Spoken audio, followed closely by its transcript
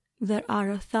There are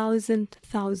 1,000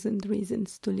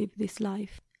 reasons to live this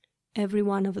life. Every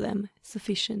one of them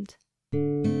sufficient.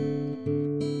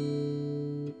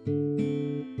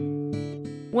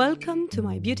 Welcome to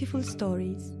my beautiful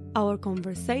stories, our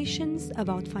conversations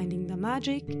about finding the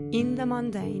magic in the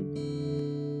mundane.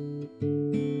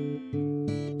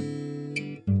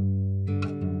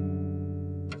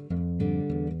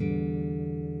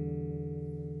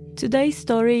 Today's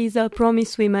story is a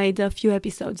promise we made a few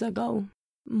episodes ago,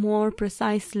 more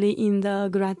precisely in the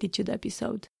gratitude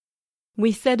episode.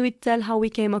 We said we'd tell how we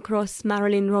came across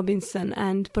Marilynne Robinson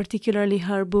and particularly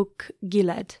her book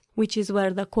Gilead, which is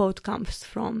where the quote comes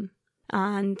from,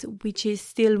 and which is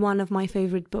still one of my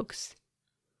favorite books.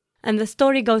 And the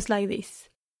story goes like this.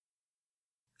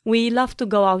 We love to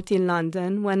go out in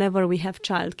London whenever we have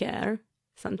childcare.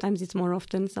 Sometimes it's more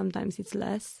often, sometimes it's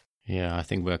less. Yeah, I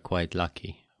think we're quite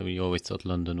lucky. We always thought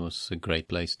London was a great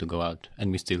place to go out,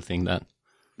 and we still think that.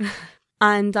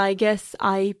 And I guess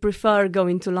I prefer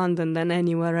going to London than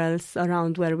anywhere else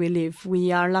around where we live.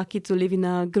 We are lucky to live in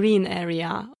a green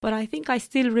area, but I think I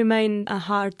still remain at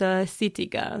heart a city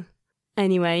girl.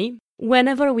 Anyway,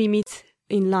 whenever we meet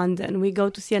in London, we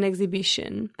go to see an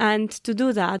exhibition. And to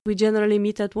do that, we generally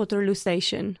meet at Waterloo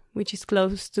Station, which is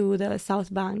close to the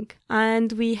South Bank.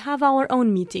 And we have our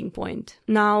own meeting point.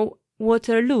 Now,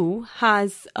 Waterloo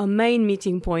has a main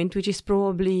meeting point, which is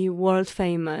probably world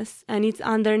famous, and it's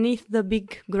underneath the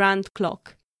big grand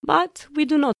clock. But we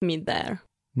do not meet there.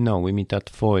 No, we meet at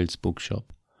Foyle's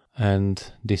bookshop.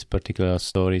 And this particular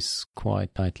store is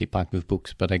quite tightly packed with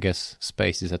books, but I guess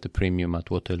space is at a premium at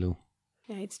Waterloo.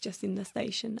 Yeah, it's just in the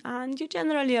station. And you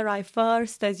generally arrive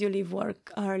first as you leave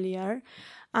work earlier.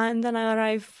 And then I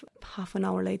arrive half an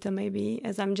hour later maybe,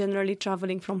 as I'm generally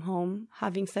traveling from home,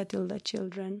 having settled the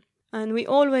children. And we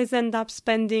always end up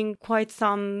spending quite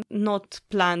some not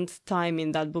planned time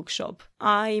in that bookshop.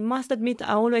 I must admit,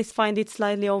 I always find it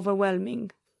slightly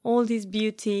overwhelming. All this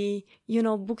beauty,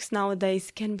 books nowadays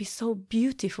can be so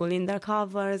beautiful in their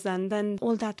covers, and then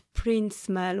all that print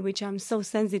smell, which I'm so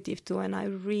sensitive to and I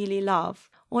really love.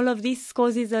 All of this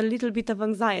causes a little bit of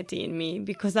anxiety in me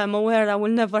because I'm aware I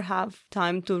will never have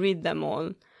time to read them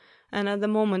all. And at the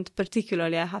moment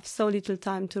particularly, I have so little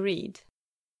time to read.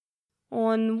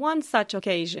 On one such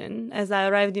occasion, as I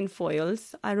arrived in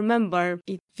Foyle's, I remember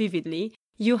it vividly,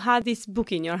 you had this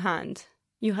book in your hand.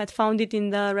 You had found it in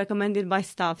the recommended by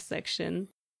staff section.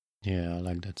 Yeah, I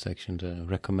like that section. The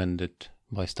recommended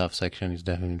by staff section is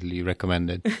definitely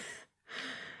recommended.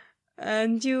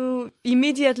 And you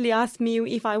immediately asked me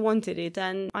if I wanted it,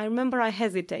 and I remember I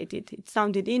hesitated. It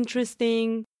sounded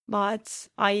interesting, but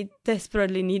I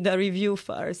desperately need a review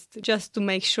first, just to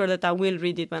make sure that I will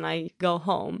read it when I go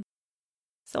home.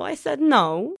 So I said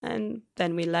no, and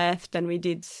then we left and we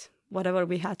did whatever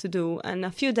we had to do. And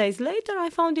a few days later, I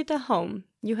found it at home.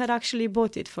 You had actually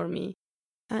bought it for me.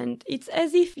 And it's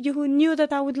as if you knew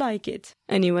that I would like it.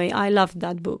 Anyway, I loved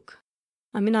that book.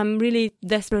 I mean, I'm really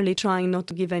desperately trying not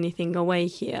to give anything away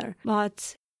here.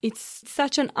 But it's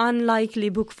such an unlikely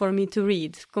book for me to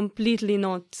read. Completely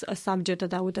not a subject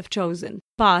that I would have chosen.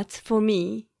 But for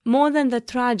me, more than the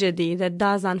tragedy that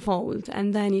does unfold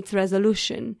and then its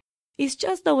resolution, it's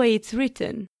just the way it's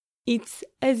written. It's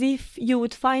as if you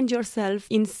would find yourself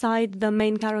inside the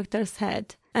main character's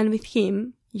head, and with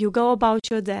him, you go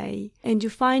about your day, and you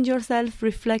find yourself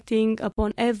reflecting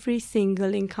upon every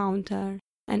single encounter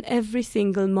and every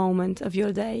single moment of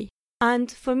your day.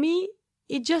 And for me,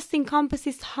 it just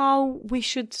encompasses how we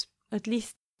should at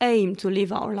least aim to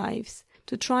live our lives,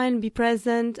 to try and be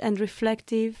present and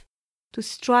reflective, to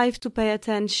strive to pay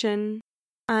attention.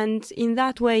 And in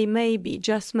that way, maybe,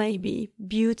 just maybe,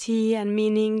 beauty and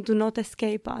meaning do not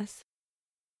escape us.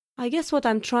 I guess what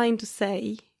I'm trying to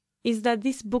say is that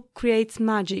this book creates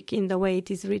magic in the way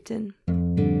it is written.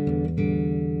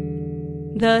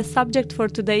 The subject for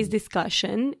today's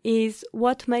discussion is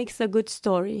what makes a good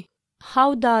story.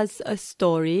 How does a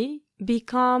story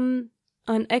become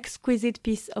an exquisite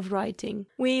piece of writing?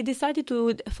 We decided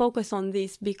to focus on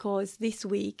this because this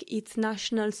week it's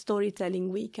National Storytelling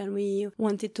Week and we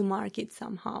wanted to mark it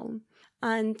somehow.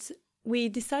 And we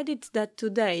decided that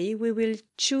today we will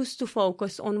choose to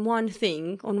focus on one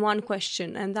thing, on one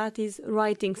question, and that is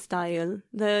writing style,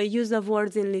 the use of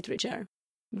words in literature.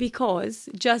 Because,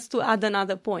 just to add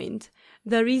another point,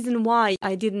 the reason why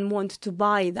I didn't want to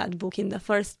buy that book in the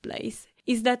first place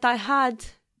is that I had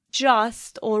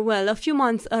a few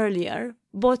months earlier,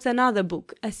 bought another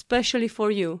book, especially for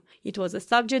you. It was a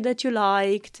subject that you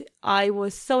liked. I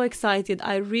was so excited.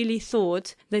 I really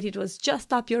thought that it was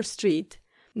just up your street,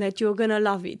 that you're gonna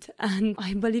love it. And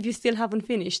I believe you still haven't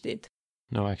finished it.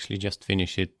 No, I actually just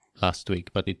finished it last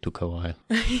week, but it took a while.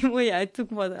 Well, yeah, it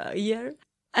took, a year?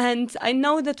 And I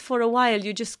know that for a while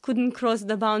you just couldn't cross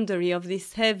the boundary of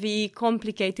this heavy,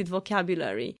 complicated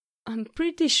vocabulary. I'm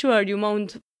pretty sure you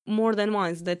moaned more than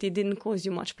once that it didn't cause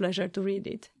you much pleasure to read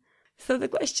it. So the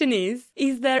question is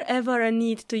there ever a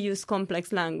need to use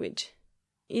complex language?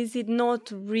 Is it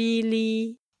not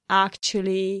really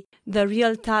actually the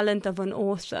real talent of an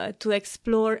author to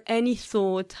explore any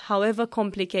thought, however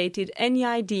complicated, any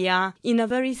idea, in a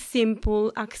very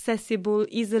simple, accessible,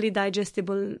 easily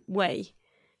digestible way?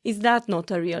 Is that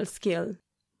not a real skill?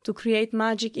 To create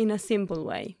magic in a simple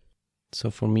way?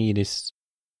 So for me, this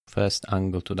first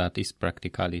angle to that is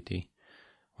practicality.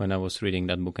 When I was reading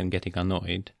that book and getting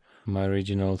annoyed, my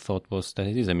original thought was that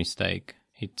it is a mistake.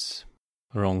 It's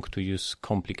wrong to use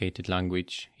complicated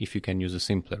language if you can use a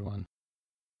simpler one.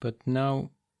 But now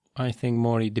I think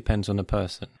more it depends on the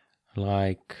person.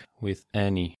 Like with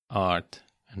any art,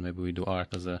 and maybe we do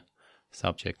art as a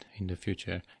subject in the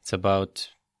future, it's about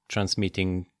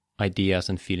transmitting ideas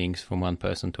and feelings from one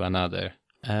person to another.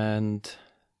 And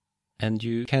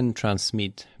you can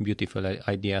transmit beautiful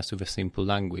ideas with a simple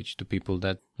language to people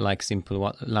that like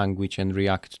simple language and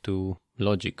react to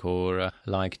logic or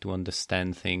like to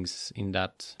understand things in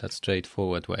that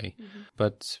straightforward way. Mm-hmm.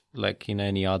 But like in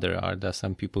any other art, there are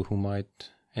some people who might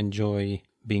enjoy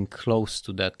being close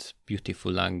to that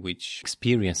beautiful language,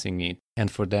 experiencing it.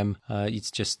 And for them, it's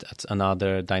just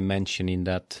another dimension in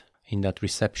that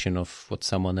reception of what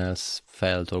someone else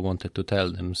felt or wanted to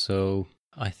tell them. So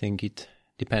I think it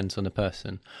depends on the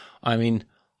person. I mean,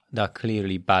 there are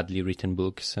clearly badly written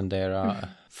books, and there are,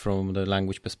 from the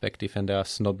language perspective, and there are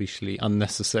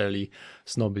unnecessarily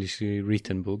snobbishly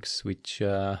written books, which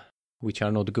are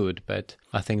not good. But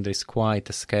I think there's quite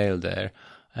a scale there,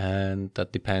 and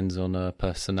that depends on a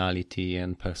personality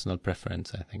and personal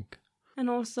preference, I think. And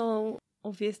also,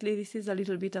 obviously, this is a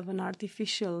little bit of an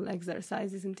artificial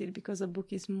exercise, isn't it? Because a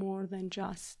book is more than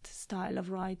just style of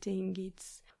writing.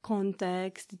 It's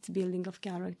context, it's building of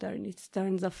character, and it's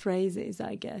turns of phrases,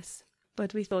 I guess.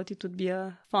 But we thought it would be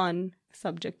a fun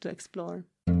subject to explore.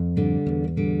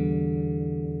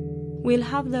 We'll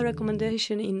have the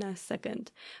recommendation in a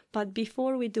second. But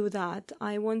before we do that,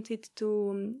 I wanted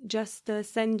to just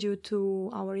send you to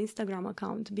our Instagram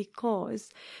account because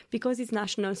it's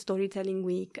National Storytelling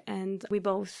Week and we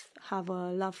both have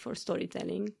a love for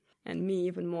storytelling, and me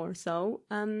even more so.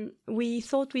 We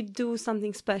thought we'd do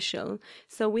something special.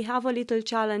 So we have a little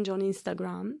challenge on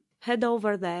Instagram. Head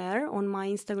over there on my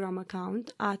Instagram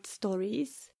account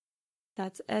 @stories.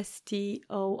 That's STORISSE.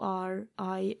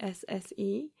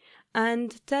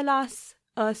 And tell us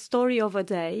a story of a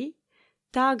day.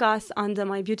 Tag us under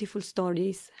My Beautiful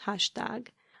Stories hashtag.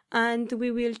 And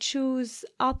we will choose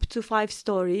up to 5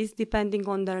 stories, depending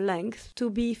on their length, to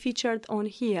be featured on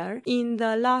here in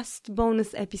the last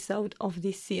bonus episode of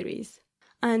this series.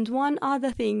 And one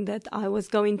other thing that I was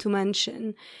going to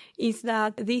mention is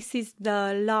that this is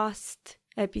the last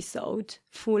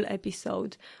full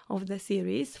episode of the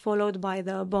series, followed by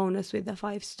the bonus with the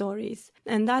 5 stories.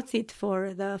 And that's it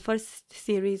for the first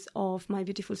series of My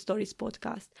Beautiful Stories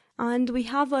podcast. And we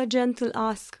have a gentle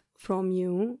ask from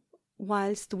you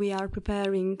whilst we are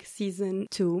preparing season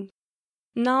 2.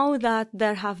 Now that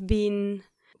there have been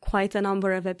quite a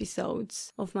number of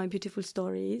episodes of My Beautiful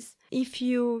Stories, if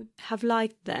you have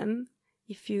liked them,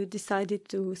 if you decided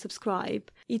to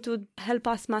subscribe, it would help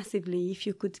us massively if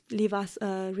you could leave us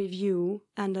a review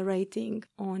and a rating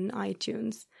on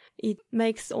iTunes. It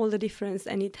makes all the difference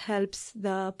and it helps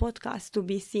the podcast to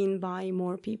be seen by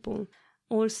more people.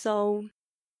 Also,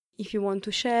 if you want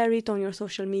to share it on your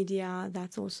social media,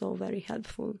 that's also very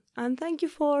helpful. And thank you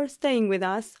for staying with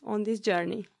us on this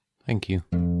journey. Thank you.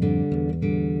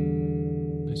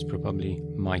 It's probably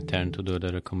my turn to do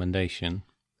the recommendation.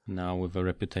 Now with a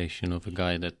reputation of a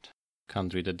guy that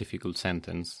can't read a difficult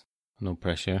sentence. No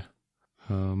pressure.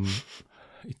 But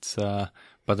the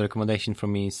recommendation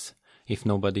from me is If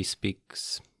Nobody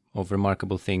Speaks of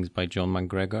Remarkable Things by John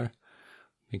McGregor,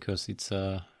 because it's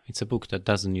a book that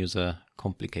doesn't use a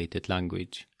complicated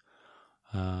language,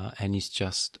 and it's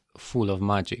just full of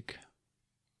magic,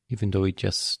 even though it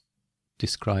just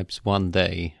describes one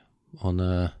day on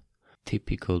a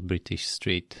typical British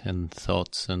street and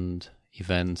thoughts and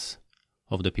events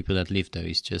of the people that live there.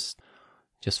 Is just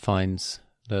finds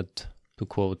that, to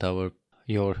quote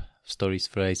your story's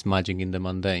phrase, magic in the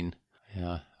mundane.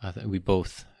 Yeah, we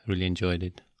both really enjoyed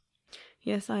it.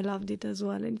 Yes, I loved it as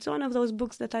well. It's one of those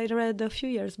books that I read a few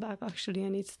years back, actually,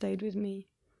 and it stayed with me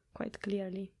quite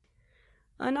clearly.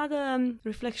 Another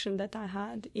reflection that I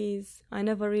had is I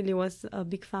never really was a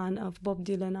big fan of Bob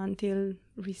Dylan until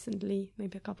recently,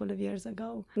 maybe a couple of years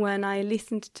ago, when I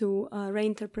listened to a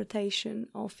reinterpretation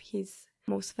of his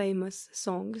most famous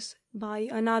songs by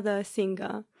another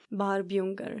singer, Barb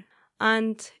Junger.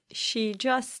 And she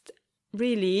just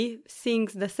really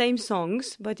sings the same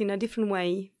songs, but in a different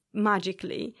way,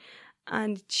 magically.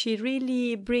 And she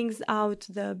really brings out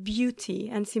the beauty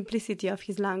and simplicity of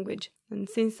his language. And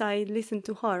since I listened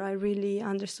to her, I really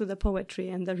understood the poetry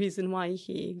and the reason why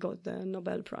he got the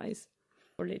Nobel Prize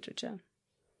for Literature.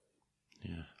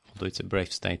 Yeah, although it's a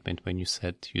brave statement when you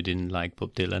said you didn't like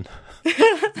Bob Dylan.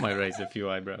 Might raise a few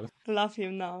eyebrows. Love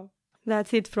him now.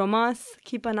 That's it from us.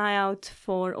 Keep an eye out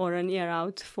for, or an ear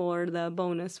out for the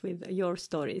bonus with your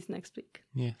stories next week.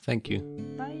 Yeah, thank you.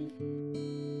 Bye.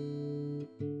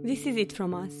 This is it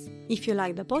from us. If you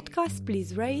like the podcast,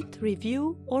 please rate,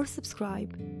 review, or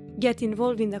subscribe. Get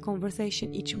involved in the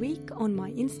conversation each week on my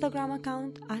Instagram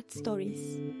account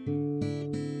 @stories.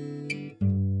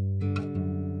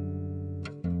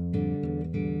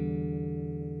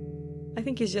 I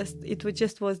think it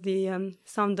just was the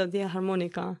sound of the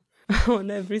harmonica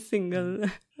on every single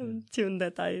tune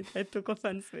that I took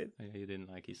offense with. You didn't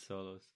like his solos.